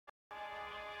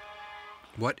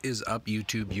What is up,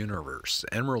 YouTube universe?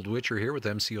 EmeraldWitcher here with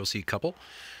MCOC Couple.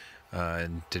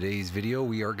 In today's video,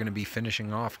 we are going to be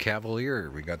finishing off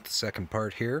Cavalier. We got the second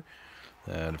part here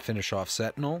to finish off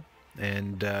Sentinel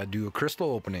and do a crystal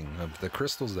opening of the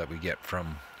crystals that we get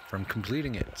from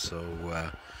completing it. So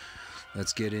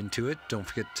let's get into it. Don't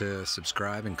forget to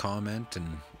subscribe and comment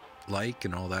and like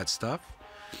and all that stuff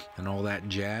and all that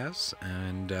jazz.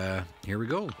 And here we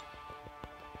go.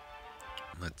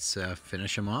 Let's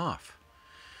finish them off.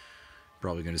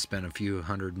 Probably going to spend a few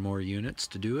hundred more units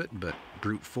to do it, but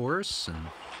brute force and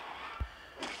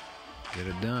get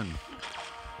it done.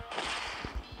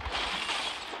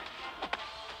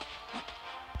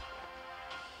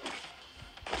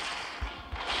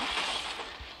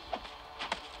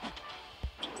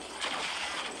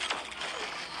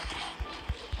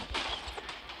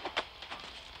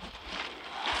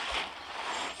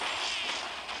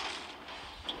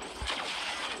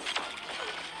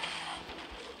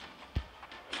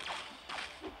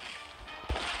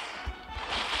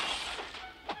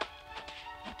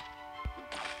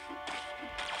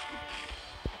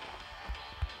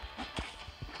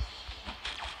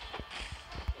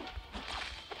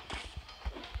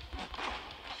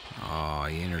 Oh,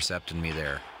 he intercepted me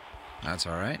there. That's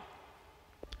alright.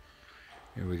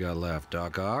 Here we got left.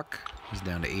 Doc Ock. He's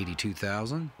down to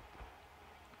 82,000.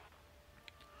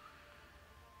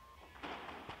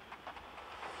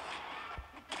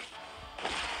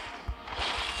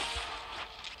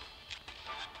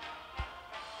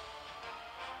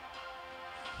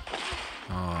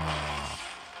 Oh.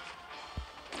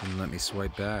 Didn't let me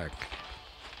swipe back.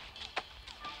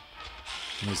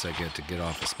 At least I get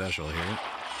off a special here.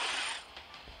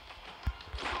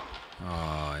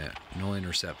 Oh, yeah. No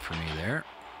intercept for me there.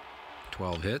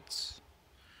 12 hits.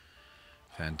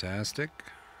 Fantastic.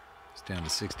 It's down to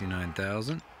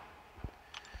 69,000.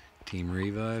 Team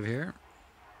revive here.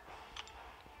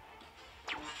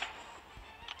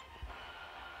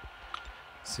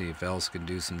 See if else can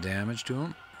do some damage to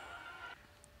him.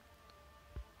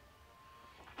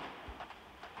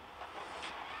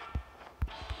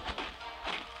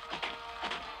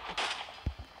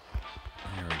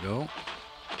 There we go.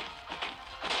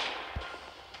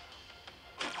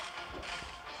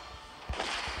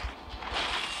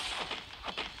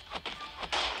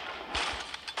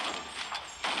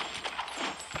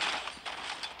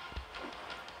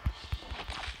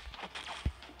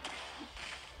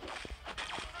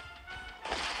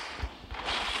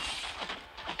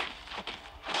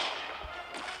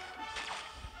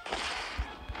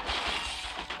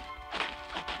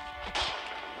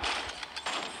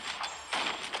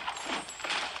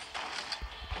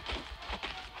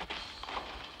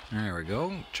 There we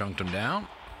go. Chunked him down.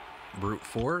 Brute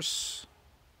force.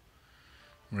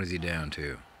 What is he down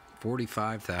to?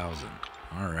 45,000.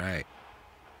 All right.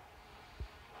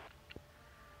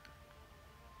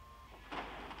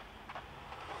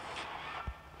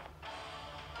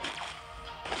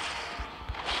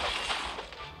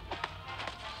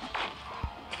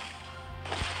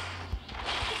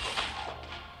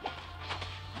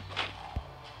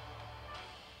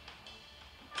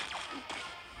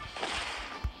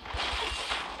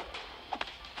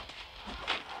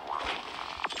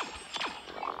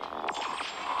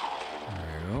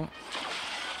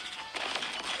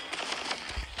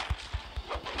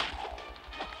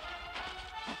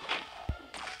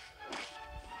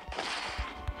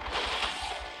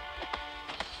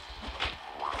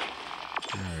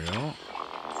 There we go.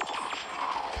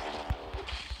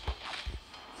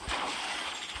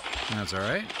 That's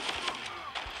alright.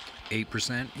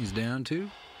 8% he's down to.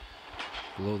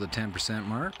 Below the 10%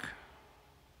 mark.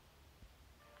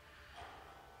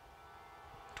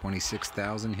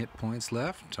 26,000 hit points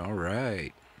left.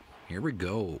 Alright. Here we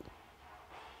go.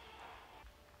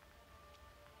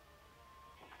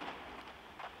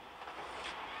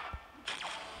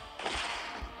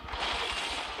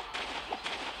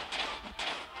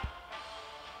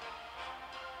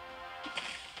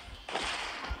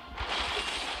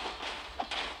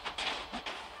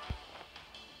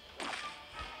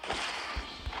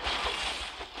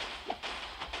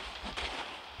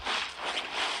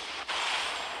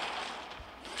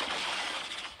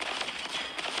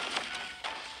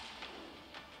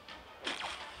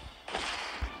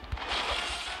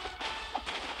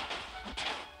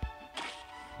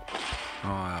 Oh,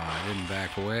 I didn't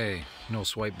back away. No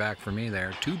swipe back for me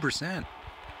there. 2%.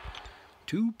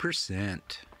 2%.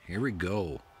 Here we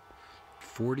go.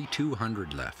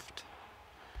 4,200 left.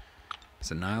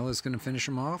 Is a Nihilist going to finish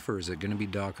him off, or is it going to be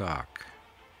Doc Ock?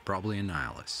 Probably a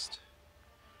Nihilist.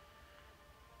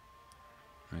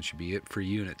 That should be it for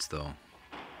units, though.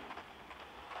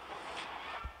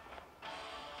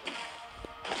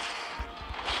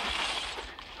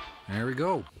 There we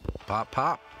go. Pop,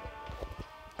 pop.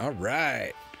 All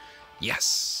right.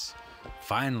 Yes.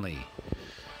 Finally.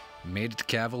 Made it to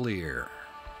Cavalier.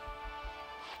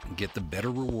 Get the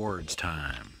better rewards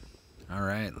time. All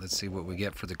right. Let's see what we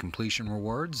get for the completion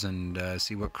rewards and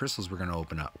see what crystals we're going to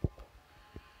open up.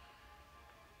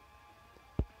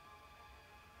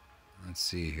 Let's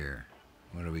see here.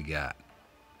 What do we got?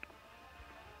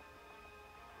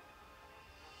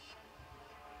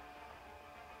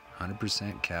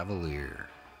 %, Cavalier.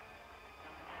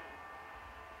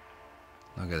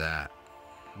 Look at that.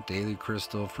 Daily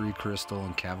crystal, free crystal,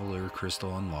 and Cavalier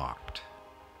crystal unlocked.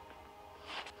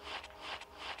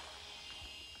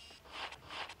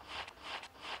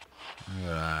 Look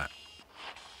at that.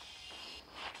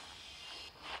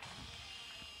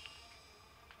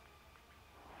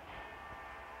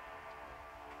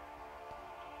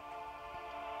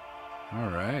 All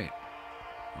right.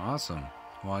 Awesome.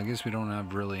 Well, I guess we don't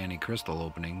have really any crystal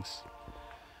openings.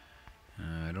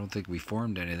 I don't think we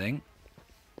formed anything.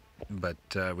 But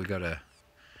we got a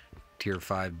tier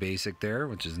 5 basic there,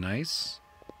 which is nice.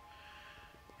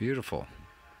 Beautiful.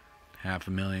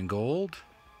 500,000 gold.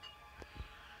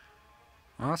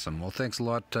 Awesome. Well, thanks a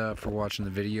lot for watching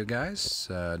the video, guys.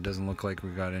 Doesn't look like we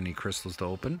got any crystals to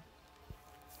open.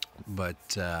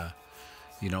 But,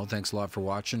 you know, thanks a lot for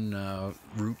watching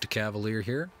Route to Cavalier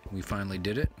here. We finally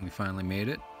did it. We finally made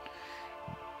it.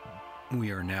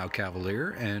 We are now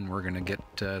Cavalier, and we're going to get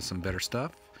some better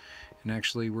stuff. And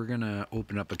actually, we're going to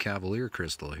open up a Cavalier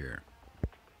crystal here.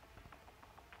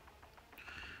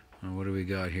 What do we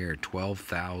got here?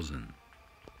 12,000.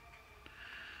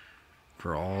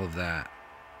 For all of that.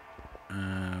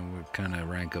 What kind of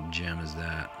rank up gem is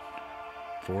that?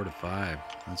 4 to 5.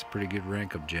 That's a pretty good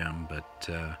rank up gem, but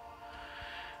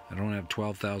I don't have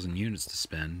 12,000 units to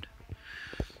spend.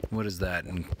 What is that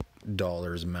in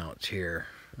dollars amount here?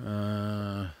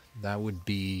 That would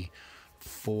be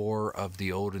 4 of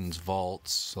the Odin's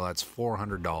vaults, so that's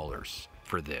 $400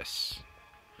 for this.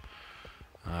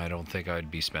 I don't think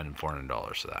I'd be spending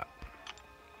 $400 for that.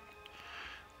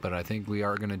 But I think we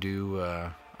are going to do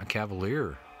a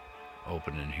Cavalier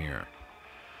opening here.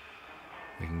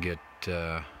 We can get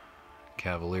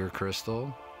Cavalier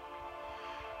crystal.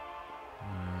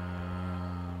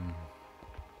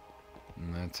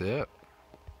 And that's it.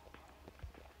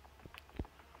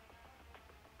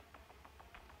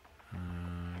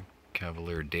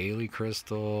 Cavalier daily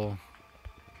crystal.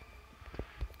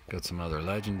 Got some other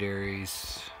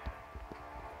legendaries.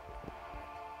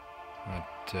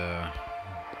 But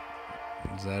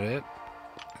is that it?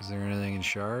 Is there anything in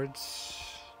shards?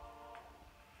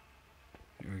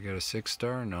 We got a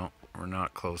 6-star? No, we're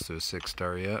not close to a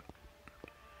 6-star yet.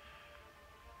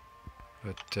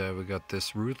 But we got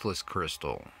this Ruthless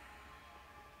crystal.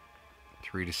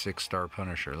 3 to 6-star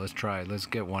Punisher. Let's try it. Let's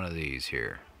get one of these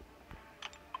here.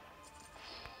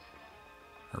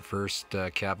 Our first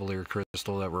Cavalier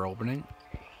crystal that we're opening.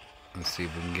 Let's see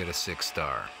if we can get a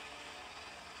 6-star.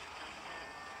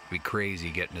 Be crazy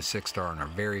getting a 6-star on our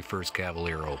very first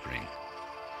Cavalier opening.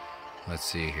 Let's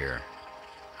see here.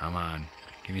 Come on.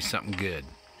 Give me something good.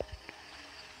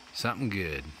 Something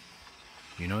good.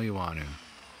 You know you want to.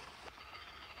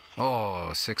 Oh,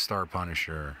 6-star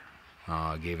Punisher.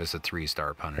 Oh, gave us a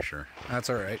 3-star Punisher. That's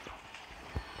alright.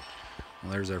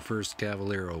 Well, there's our first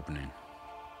Cavalier opening.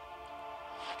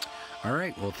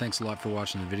 Alright, well, thanks a lot for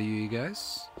watching the video, you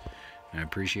guys. I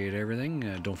appreciate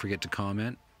everything. Don't forget to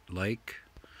comment, like,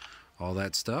 all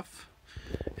that stuff.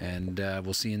 And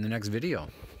we'll see you in the next video.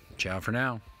 Ciao for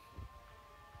now.